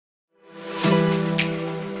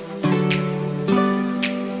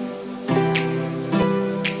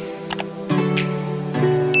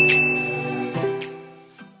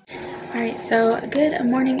So good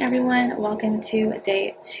morning everyone, welcome to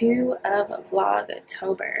day 2 of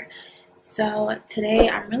Vlogtober. So today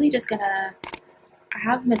I'm really just gonna, I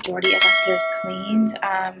have majority of upstairs cleaned.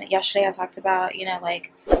 Yesterday I talked about,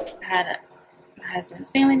 like I had my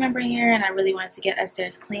husband's family member here and I really wanted to get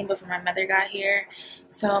upstairs clean before my mother got here.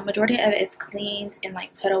 So majority of it is cleaned and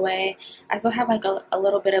like put away. I still have like a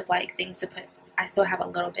little bit of like things to put, I still have a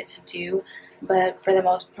little bit to do, but for the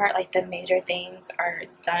most part like the major things are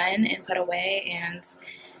done and put away, and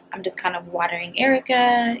I'm just kind of watering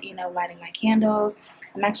Erica, lighting my candles.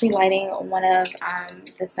 I'm actually lighting one of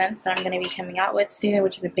the scents that I'm going to be coming out with soon,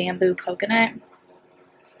 which is a bamboo coconut.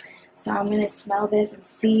 So I'm going to smell this and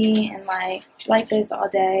see and light this all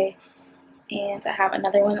day. And I have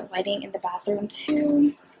another one lighting in the bathroom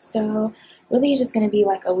too. So really just going to be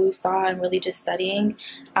like a woo-saw and really just studying.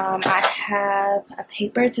 I have a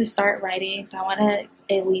paper to start writing, so I want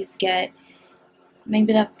to at least get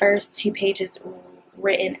maybe the first 2 pages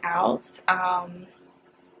written out. I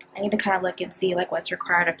need to kind of look and see like what's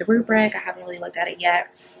required of the rubric. I haven't really looked at it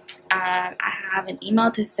yet. I have an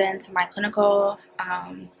email to send to my clinical,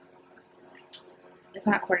 it's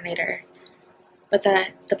not coordinator, but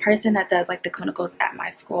the person that does like the clinicals at my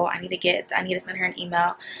school. I need to send her an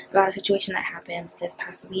email about a situation that happened this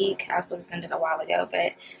past week. I was supposed to send it a while ago,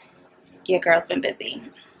 but your girl's been busy.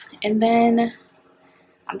 And then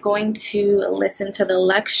I'm going to listen to the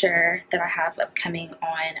lecture that I have upcoming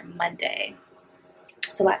on Monday.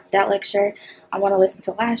 So that lecture, I want to listen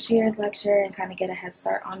to last year's lecture and kind of get a head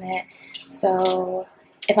start on it. So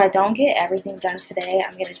if I don't get everything done today,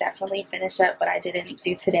 I'm going to definitely finish up what I didn't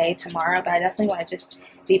do today, tomorrow. But I definitely want to just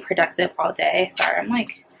be productive all day. Sorry, I'm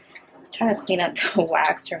like trying to clean up the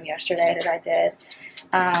wax from yesterday that I did.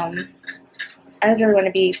 I just really want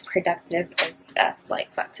to be productive as F,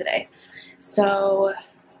 like fuck today. So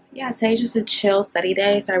yeah, today's just a chill study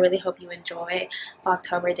day, so I really hope you enjoy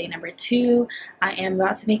October day number 2. I am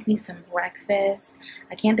about to make me some breakfast.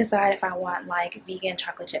 I can't decide if I want like vegan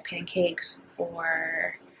chocolate chip pancakes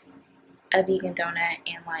or a vegan donut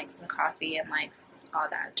and like some coffee and like all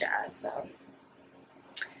that jazz. So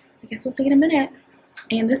I guess we'll see in a minute.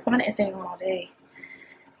 And this bonnet is staying on all day.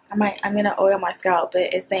 I'm gonna oil my scalp, but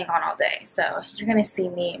it's staying on all day. So you're gonna see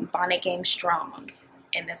me bonnet game strong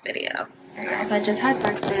in this video. Alright, so I just had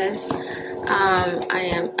breakfast. I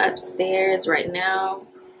am upstairs right now.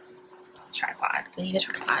 Tripod. We need a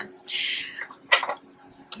tripod.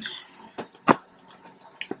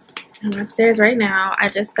 I'm upstairs right now. I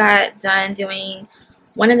just got done doing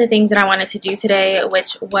one of the things that I wanted to do today,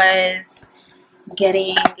 which was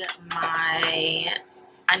getting I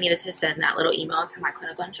needed to send that little email to my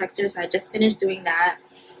clinical instructor. So I just finished doing that.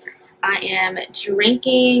 I am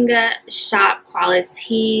drinking Shop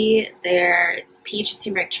Quality, their peach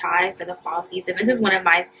turmeric chai for the fall season. This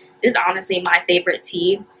is honestly my favorite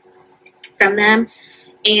tea from them.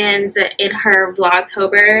 And in her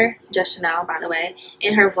Vlogtober, just Chanel by the way,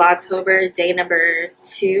 in her Vlogtober day number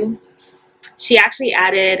 2, she actually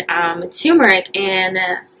added turmeric and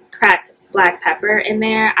cracked black pepper in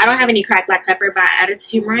there. I don't have any cracked black pepper, but I added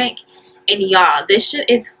turmeric, and y'all, this shit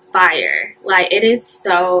is fire. Like, it is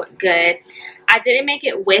so good. I didn't make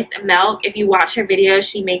it with milk. If you watch her video,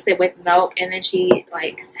 she makes it with milk, and then she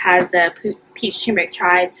like has the peach turmeric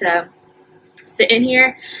chai to sit in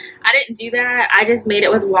here. I didn't do that. I just made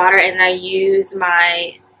it with water, and I used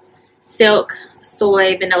my silk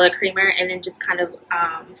soy vanilla creamer and then just kind of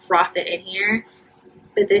froth it in here.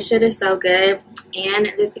 But this shit is so good.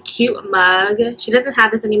 And there's a cute mug. She doesn't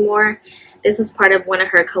have this anymore. This was part of one of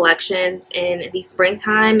her collections in the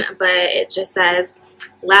springtime, but it just says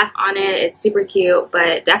laugh on it. It's super cute,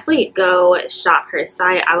 but definitely go shop her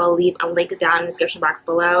site. I will leave a link down in the description box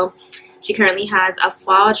below. She currently has a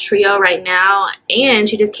fall trio right now, and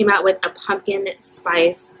she just came out with a pumpkin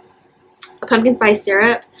spice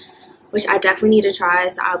syrup, which I definitely need to try,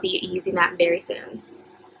 so I'll be using that very soon.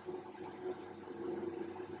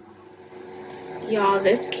 Y'all,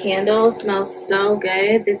 this candle smells so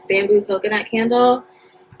good. This bamboo coconut candle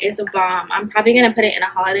is a bomb. I'm probably gonna put it in a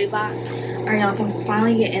holiday box. Alright y'all, so I'm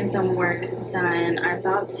finally getting some work done. I'm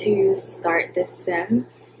about to start this sim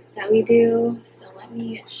that we do. So let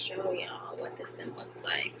me show y'all what this sim looks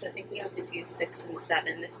like. So I think we have to do 6 and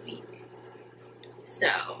 7 this week. So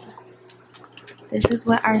this is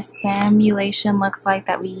what our simulation looks like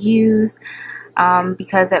that we use.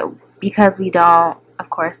 Because we don't, of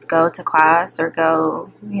course, go to class or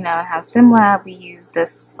go, have sim lab, we use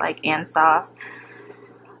this like Ansoff.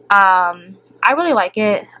 I really like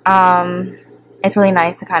it. It's really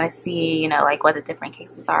nice to kind of see, like what the different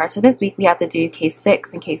cases are. So this week we have to do case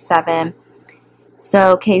 6 and case 7.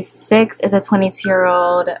 So case 6 is a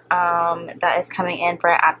 22-year-old that is coming in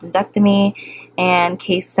for appendectomy, and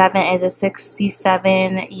case 7 is a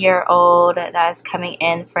 67-year-old that is coming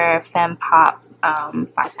in for fem-pop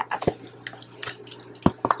bypass.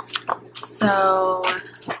 So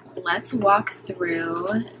let's walk through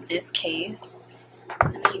this case.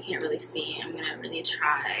 I know you can't really see. I'm gonna really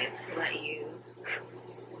try to let you.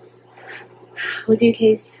 We'll do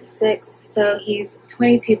case 6. So he's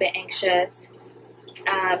 22 but anxious.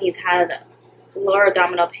 He's had lower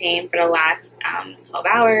abdominal pain for the last 12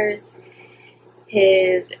 hours.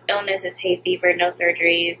 His illness is hay fever, no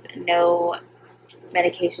surgeries, no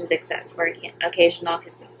medications except for occasional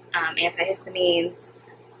antihistamines.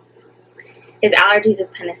 His allergies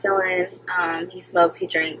is penicillin. He smokes, he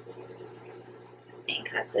drinks, and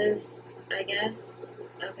cusses, I guess.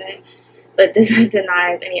 Okay. But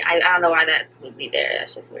denies any, I don't know why that would be there.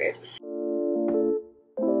 That's just weird.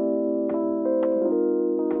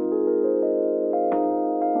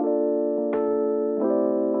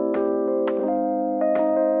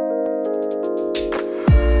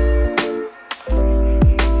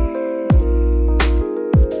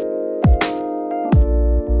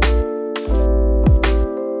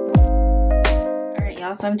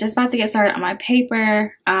 So I'm just about to get started on my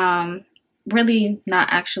paper. Really not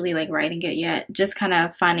actually like writing it yet, just kind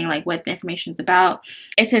of finding like what the information is about.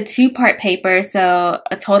 It's a 2-part paper, so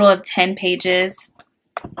a total of 10 pages.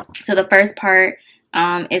 So the first part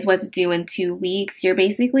is what's due in 2 weeks. You're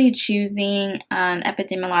basically choosing an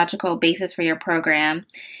epidemiological basis for your program,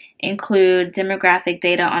 include demographic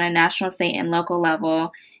data on a national, state, and local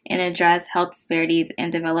level, and address health disparities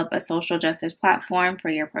and develop a social justice platform for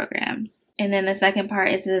your program. And then the second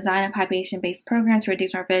part is to design a population-based program to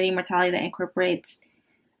reduce morbidity and mortality that incorporates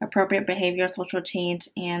appropriate behavioral, social change,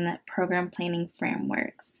 and program planning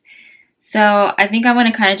frameworks. So I think I want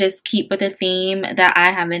to kind of just keep with the theme that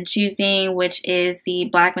I have been choosing, which is the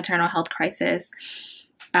Black maternal health crisis.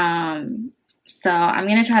 So I'm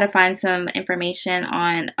going to try to find some information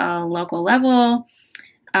on a local level,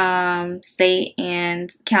 state,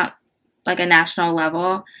 and count like a national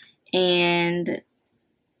level, and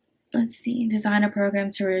let's see, design a program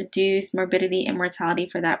to reduce morbidity and mortality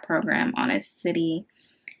for that program on a city.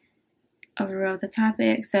 Overall the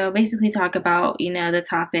topic. So basically talk about, the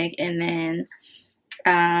topic, and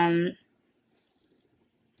then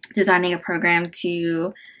designing a program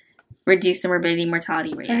to reduce the morbidity and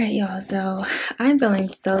mortality rate. Alright, y'all, so I'm feeling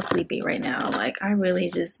so sleepy right now. Like, I really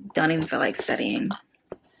just don't even feel like studying.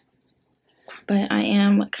 But I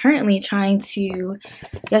am currently trying to,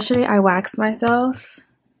 yesterday I waxed myself.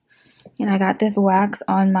 And I got this wax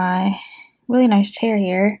on my really nice chair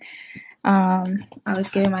here. I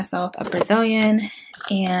was giving myself a Brazilian,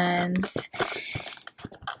 and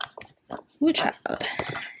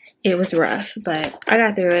it was rough, but I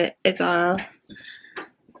got through it. It's all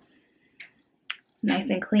nice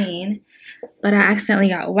and clean. But I accidentally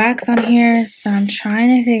got wax on here, so I'm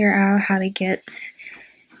trying to figure out how to get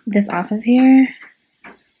this off of here.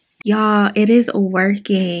 Y'all, it is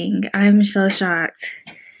working. I'm so shocked.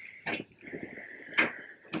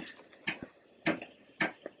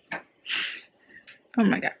 Oh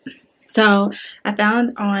my god. So I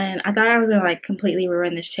thought I was gonna like completely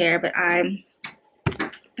ruin this chair, but I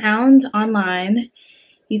found online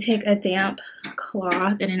you take a damp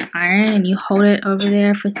cloth and an iron and you hold it over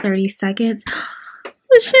there for 30 seconds.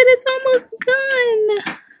 Oh shit, it's almost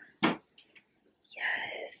gone.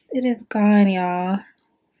 Yes, it is gone, y'all.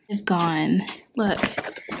 It's gone. Look,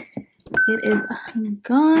 it is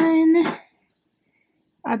gone.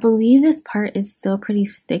 I believe this part is still pretty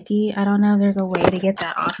sticky. I don't know if there's a way to get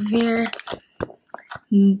that off of here,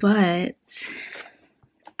 but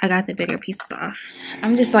I got the bigger pieces off.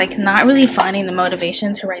 I'm just like not really finding the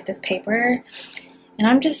motivation to write this paper, and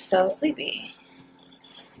I'm just so sleepy.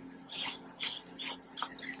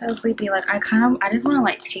 So sleepy. Like I just want to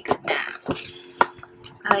like take a nap.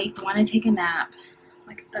 I like want to take a nap,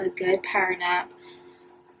 like a good power nap.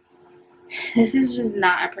 This is just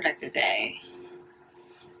not a productive day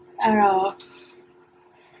at all.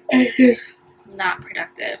 It's just not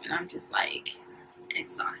productive, and I'm just like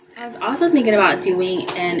exhausted. I was also thinking about doing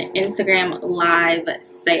an Instagram live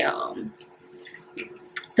sale.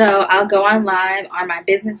 So I'll go on live on my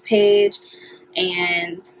business page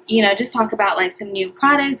and just talk about like some new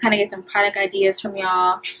products, kind of get some product ideas from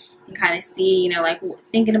y'all, and kind of see like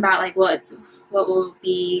thinking about like what will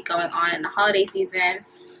be going on in the holiday season,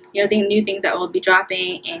 new things that will be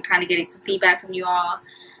dropping, and kind of getting some feedback from you all.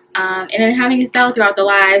 And then having a sale throughout the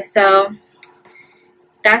live. So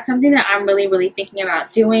that's something that I'm really thinking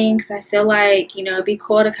about doing, because I feel like it'd be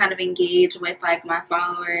cool to kind of engage with like my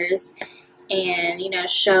followers and, you know,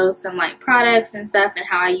 show some like products and stuff and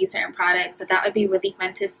how I use certain products. So that would be really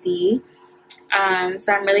fun to see.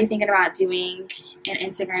 So I'm really thinking about doing an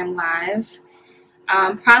Instagram live.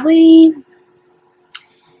 Probably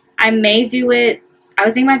I may do it. I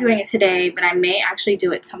was thinking about doing it today, but I may actually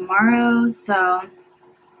do it tomorrow. So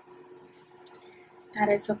that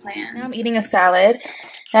is the plan. Now I'm eating a salad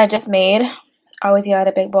that I just made. I always eat out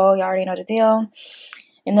of a big bowl. You already know the deal.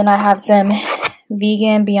 And then I have some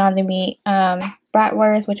vegan Beyond the Meat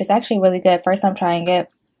bratwurst, which is actually really good. First time trying it.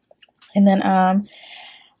 And then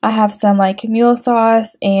I have some like mule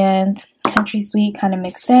sauce and country sweet kind of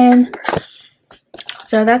mixed in.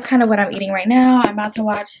 So that's kind of what I'm eating right now. I'm about to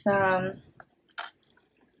watch some...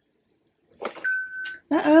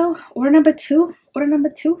 Order number two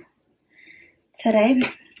today.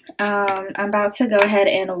 I'm about to go ahead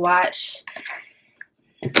and watch...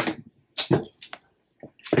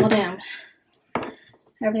 Oh, damn.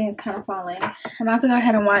 Everything's kind of falling. I'm about to go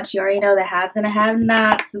ahead and watch, you already know, the haves and the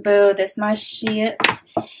have-nots. Boo, this my shit.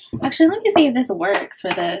 Actually, let me see if this works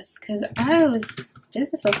for this. Because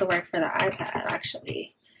this is supposed to work for the iPad,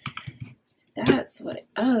 actually. That's what it...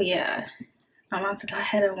 Oh, yeah. I'm about to go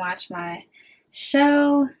ahead and watch my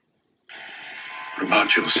show. What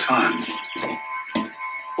about your son?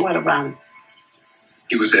 What about him?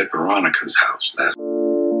 He was at Veronica's house last...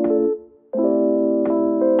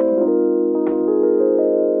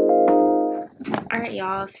 Alright,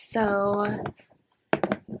 y'all, so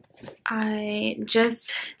I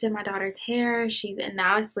just did my daughter's hair. She's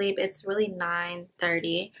now asleep. It's really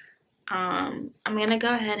 9:30. I'm gonna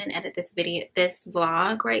go ahead and edit this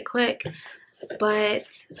vlog right quick, but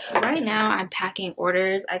right now I'm packing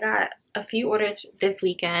orders. I got a few orders this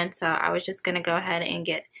weekend, so I was just gonna go ahead and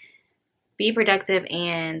be productive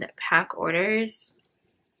and pack orders.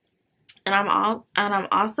 And I'm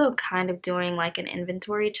also kind of doing like an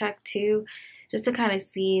inventory check too, just to kind of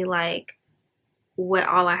see like what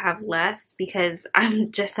all I have left, because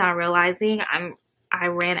I'm just now realizing I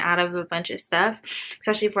ran out of a bunch of stuff,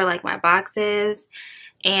 especially for like my boxes.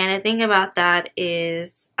 And the thing about that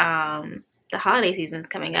is the holiday season's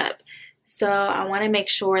coming up, so I want to make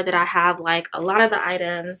sure that I have like a lot of the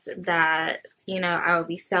items that, you know, I will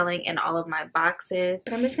be selling in all of my boxes.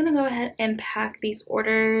 But I'm just gonna go ahead and pack these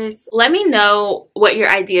orders. Let me know what your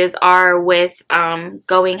ideas are with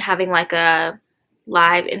having like a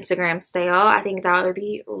live Instagram sale. I think that would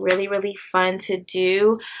be really, really fun to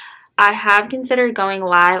do. I have considered going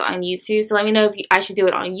live on YouTube, so let me know if I should do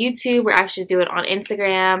it on YouTube or I should do it on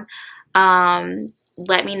Instagram.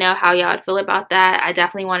 Let me know how y'all would feel about that. I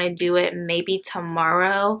definitely want to do it maybe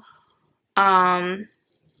tomorrow or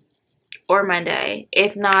Monday.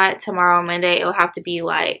 If not tomorrow or Monday, it'll have to be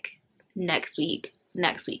like next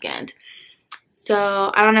weekend.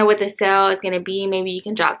 So I don't know what the sale is going to be. Maybe you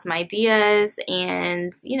can drop some ideas,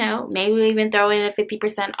 and, you know, maybe we'll even throw in a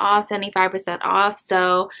 50% off, 75% off.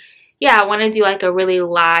 So yeah, I want to do like a really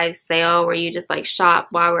live sale where you just like shop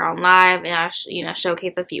while we're on live, and I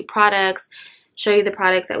showcase a few products, show you the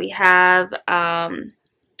products that we have, and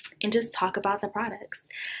just talk about the products.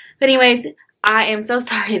 But anyways, I am so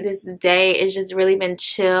sorry this day has just really been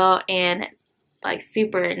chill and like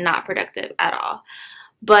super not productive at all.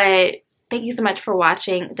 But thank you so much for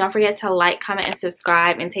watching. Don't forget to like, comment, and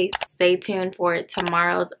subscribe, and stay tuned for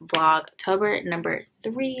tomorrow's Vlogtober number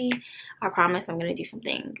 3. I promise I'm going to do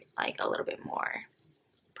something like a little bit more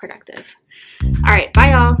productive. Alright,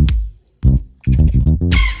 bye y'all.